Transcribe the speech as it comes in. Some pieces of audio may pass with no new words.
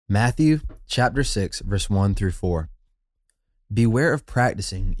Matthew chapter 6, verse 1 through 4. Beware of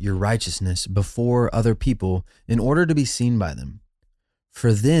practicing your righteousness before other people in order to be seen by them,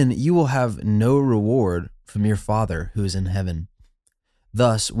 for then you will have no reward from your Father who is in heaven.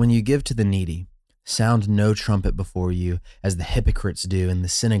 Thus, when you give to the needy, sound no trumpet before you, as the hypocrites do in the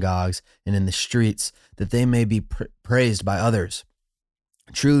synagogues and in the streets, that they may be praised by others.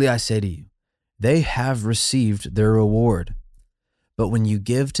 Truly I say to you, they have received their reward. But when you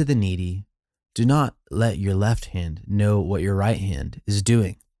give to the needy, do not let your left hand know what your right hand is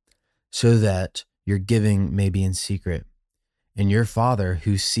doing, so that your giving may be in secret, and your Father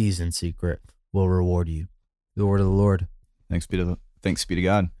who sees in secret will reward you. The word of the Lord. Thanks be to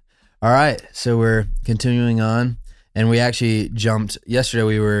God. All right, so we're continuing on, and we actually jumped. Yesterday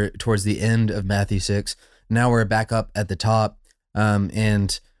we were towards the end of Matthew 6. Now we're back up at the top,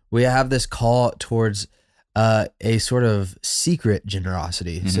 and we have this call towards a sort of secret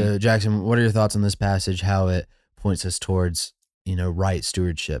generosity. Mm-hmm. So Jackson, what are your thoughts on this passage, how it points us towards, right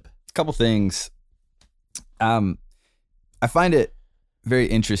stewardship? A couple things. I find it very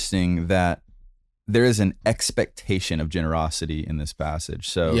interesting that there is an expectation of generosity in this passage.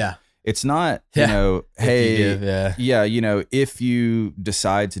 So it's not, hey, if you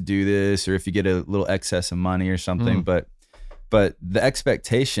decide to do this, or if you get a little excess of money or something, but the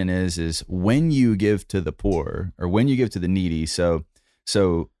expectation is when you give to the poor or when you give to the needy. So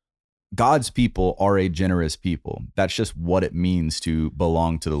God's people are a generous people. That's just what it means to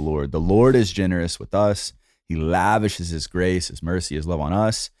belong to the Lord. The Lord is generous with us. He lavishes his grace, his mercy, his love on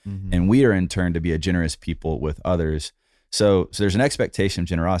us. Mm-hmm. And we are in turn to be a generous people with others. So there's an expectation of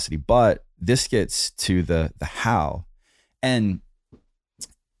generosity, but this gets to the how. And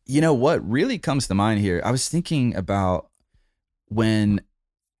what really comes to mind here, I was thinking about when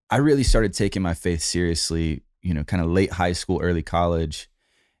I really started taking my faith seriously, kind of late high school, early college,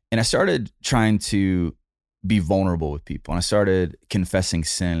 and I started trying to be vulnerable with people, and I started confessing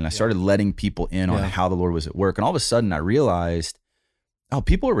sin, and I started letting people in on how the Lord was at work. And all of a sudden I realized,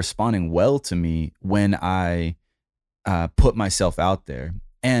 people are responding well to me when I put myself out there.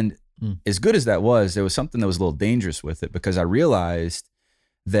 And as good as that was, there was something that was a little dangerous with it, because I realized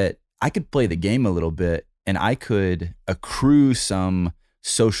that I could play the game a little bit, and I could accrue some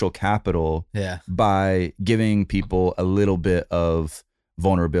social capital by giving people a little bit of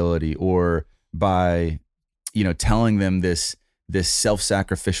vulnerability, or by, telling them this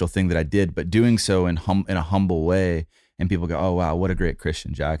self-sacrificial thing that I did, but doing so in a humble way. And people go, oh, wow, what a great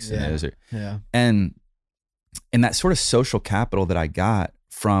Christian Jackson is. And that sort of social capital that I got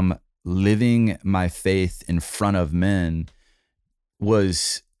from living my faith in front of men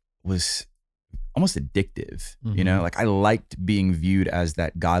was almost addictive. Like I liked being viewed as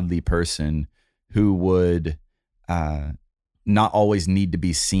that godly person who would not always need to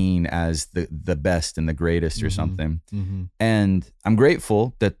be seen as the best and the greatest or something. And I'm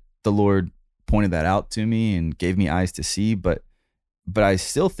grateful that the Lord pointed that out to me and gave me eyes to see, but I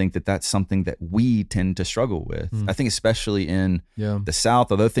still think that that's something that we tend to struggle with. I think especially in the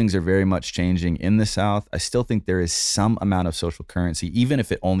South, although things are very much changing in the South, I still think there is some amount of social currency, even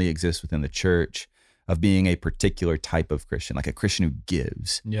if it only exists within the church, of being a particular type of Christian, like a Christian who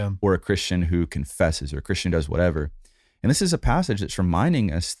gives, or a Christian who confesses, or a Christian who does whatever. And this is a passage that's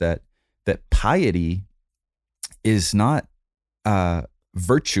reminding us that piety is not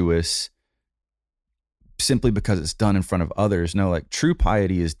virtuous simply because it's done in front of others. No, like true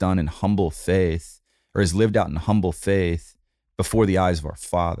piety is done in humble faith, or is lived out in humble faith before the eyes of our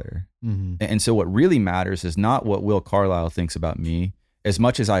Father. And so what really matters is not what Will Carlisle thinks about me, as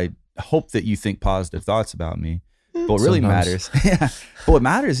much as I hope that you think positive thoughts about me. But what really matters, but what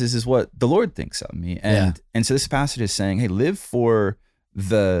matters is what the Lord thinks of me. And so this passage is saying, hey, live for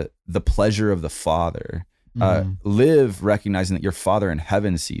the pleasure of the Father. Live recognizing that your Father in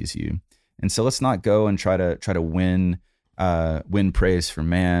heaven sees you. And so let's not go and try to win praise for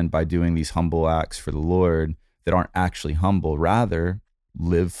man by doing these humble acts for the Lord that aren't actually humble. Rather,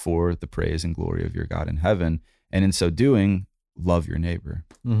 live for the praise and glory of your God in heaven. And in so doing, love your neighbor.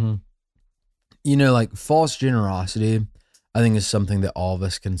 Like false generosity, I think is something that all of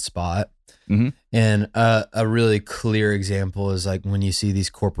us can spot. And a really clear example is like when you see these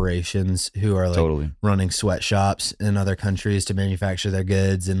corporations who are like running sweatshops in other countries to manufacture their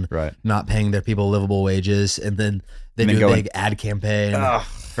goods and not paying their people livable wages. And then they do a big ad campaign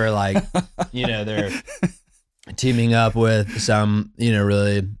for like, they're teaming up with some,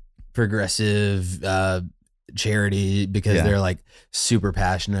 really progressive charity because they're like super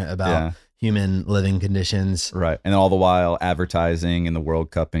passionate about human living conditions. Right. And all the while advertising in the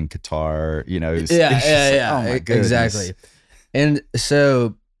World Cup in Qatar, Oh my goodness. Exactly. And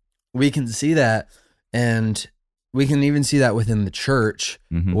so we can see that, and we can even see that within the church,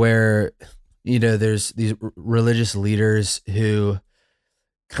 where, there's these religious leaders who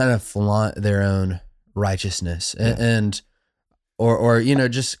kind of flaunt their own righteousness or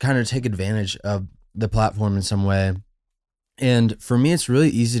just kind of take advantage of the platform in some way. And for me, it's really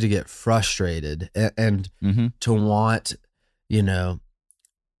easy to get frustrated and to want,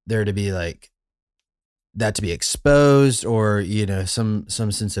 there to be like that to be exposed, or, some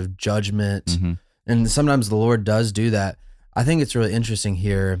sense of judgment. And sometimes the Lord does do that. I think it's really interesting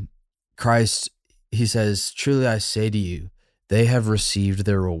here. Christ, he says, "Truly I say to you, they have received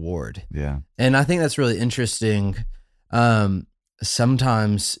their reward." Yeah. And I think that's really interesting.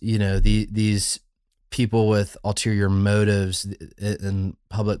 Sometimes, these people with ulterior motives in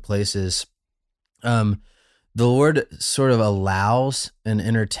public places, the Lord sort of allows and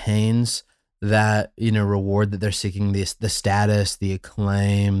entertains that, reward that they're seeking, the status, the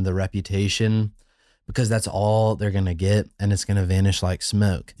acclaim, the reputation, because that's all they're going to get, and it's going to vanish like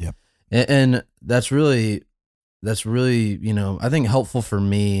smoke. Yep. And that's really, I think helpful for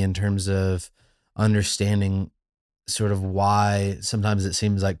me in terms of understanding sort of why sometimes it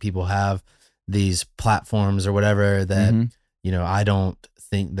seems like people have these platforms or whatever that, I don't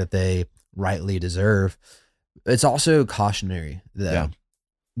think that they rightly deserve. It's also cautionary though,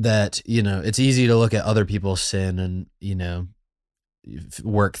 that, it's easy to look at other people's sin and,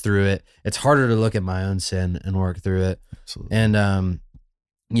 work through it. It's harder to look at my own sin and work through it. Absolutely. And,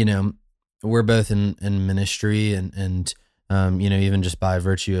 we're both in ministry and even just by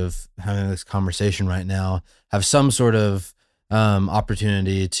virtue of having this conversation right now, have some sort of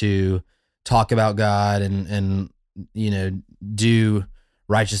opportunity to talk about God and do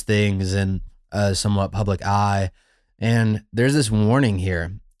righteous things in a somewhat public eye. And there's this warning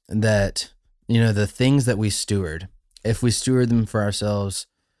here that, the things that we steward, if we steward them for ourselves,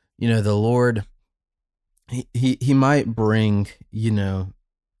 the Lord, he might bring,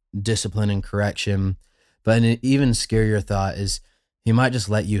 discipline and correction, but an even scarier thought is he might just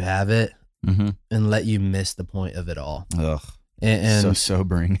let you have it and let you miss the point of it all. Ugh. And so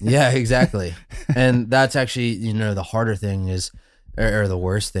sobering. Yeah, exactly. And that's actually, the harder thing is, or the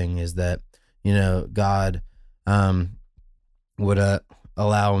worst thing is that, God would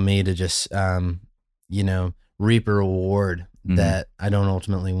allow me to just, reap a reward that I don't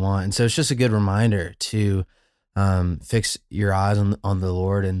ultimately want. And so it's just a good reminder to fix your eyes on the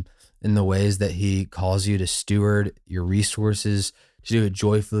Lord and in the ways that he calls you to steward your resources, to do it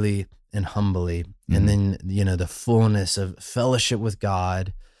joyfully and humbly. And then, the fullness of fellowship with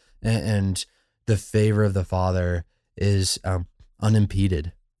God and the favor of the Father is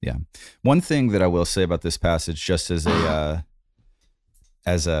unimpeded. Yeah. One thing that I will say about this passage, just as a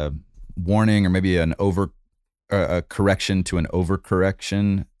warning, or maybe a correction to an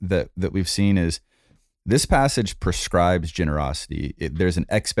overcorrection that we've seen, is this passage prescribes generosity. There's an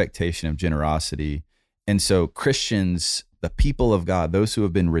expectation of generosity. And so Christians, the people of God, those who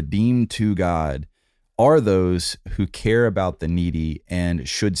have been redeemed to God, are those who care about the needy and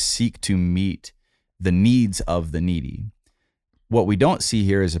should seek to meet the needs of the needy. What we don't see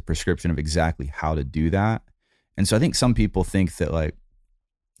here is a prescription of exactly how to do that. And so I think some people think that, like,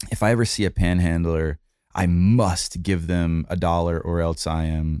 if I ever see a panhandler, I must give them $1 or else I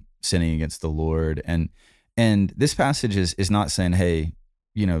am sinning against the Lord. And this passage is not saying, hey,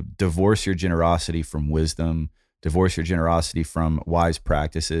 divorce your generosity from wisdom, divorce your generosity from wise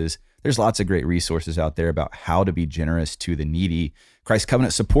practices. There's lots of great resources out there about how to be generous to the needy. Christ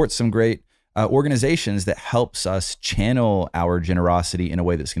Covenant supports some great organizations that helps us channel our generosity in a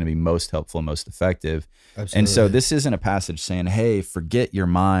way that's going to be most helpful and most effective. Absolutely. And so this isn't a passage saying, hey, forget your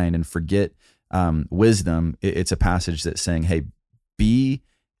mind and forget wisdom. It's a passage that's saying, hey, be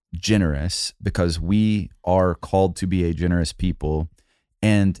generous, because we are called to be a generous people,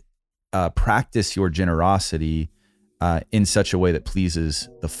 and practice your generosity in such a way that pleases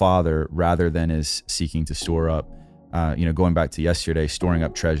the Father, rather than is seeking to store up, going back to yesterday, storing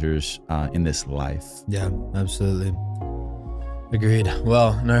up treasures in this life. Yeah, absolutely. Agreed.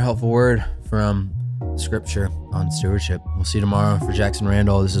 Well, another helpful word from Scripture on stewardship. We'll see you tomorrow. For Jackson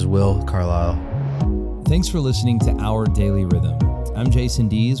Randall, this is Will Carlisle. Thanks for listening to Our Daily Rhythm. I'm Jason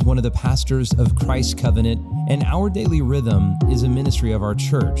Dees, one of the pastors of Christ Covenant, and Our Daily Rhythm is a ministry of our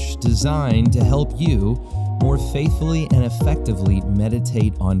church designed to help you more faithfully and effectively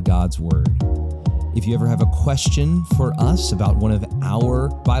meditate on God's Word. If you ever have a question for us about one of our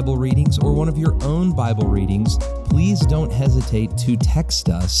Bible readings or one of your own Bible readings, please don't hesitate to text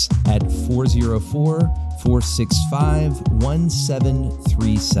us at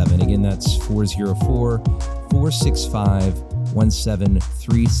 404-465-1737. Again, that's 404-465-1737.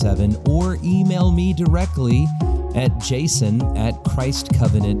 888-848-1737 or email me directly at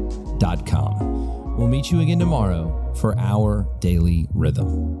jason@christcovenant.com. We'll meet you again tomorrow for Our Daily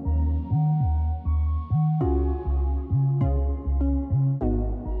Rhythm.